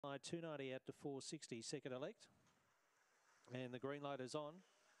inside, 290 out to 460, second elect. And the green light is on,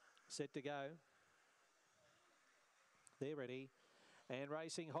 set to go. They're ready. And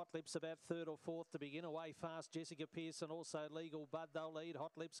racing, Hot Lips about third or fourth to begin. Away fast, Jessica Pearson, also Legal Bud. They'll lead.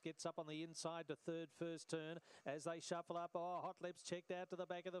 Hot Lips gets up on the inside to third first turn as they shuffle up. Oh, Hot Lips checked out to the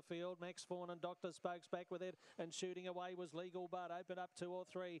back of the field. Max Fawn and Dr. Spokes back with it. And shooting away was Legal Bud. Open up 2 or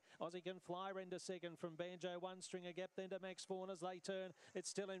 3. Aussie Can Fly into second from Banjo. One string a gap then to Max Fawn as they turn. It's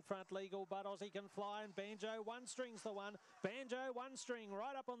still in front. Legal Bud, Aussie Can Fly and Banjo. One string's the one. Banjo, one string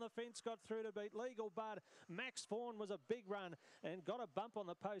right up on the fence. Got through to beat Legal Bud. Max Fawn was a big run and got a bump on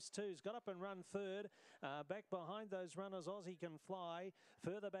the post too. He's got up and run third. Back behind those runners, Aussie Can Fly.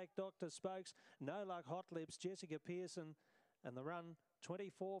 Further back, Dr. Spokes. No Luck, Hot Lips, Jessica Pearson. And the run,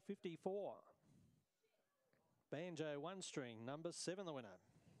 24.54. Banjo, one string. Number 7, the winner.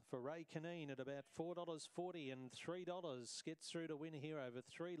 For Ray Canine at about $4.40 and $3. Gets through to win here over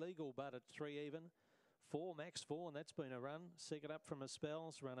 3 Legal Bud at 3 even. 4 Max Fawn, that's been a run. Second up from a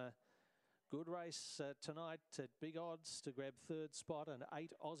Spells runner. Good race tonight at big odds to grab third spot, and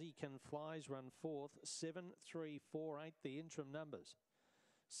 8 Aussie Can Flies run fourth. 7, 3, 4, 8, the interim numbers.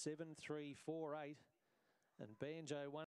 7, 3, 4, 8, and Banjo 1.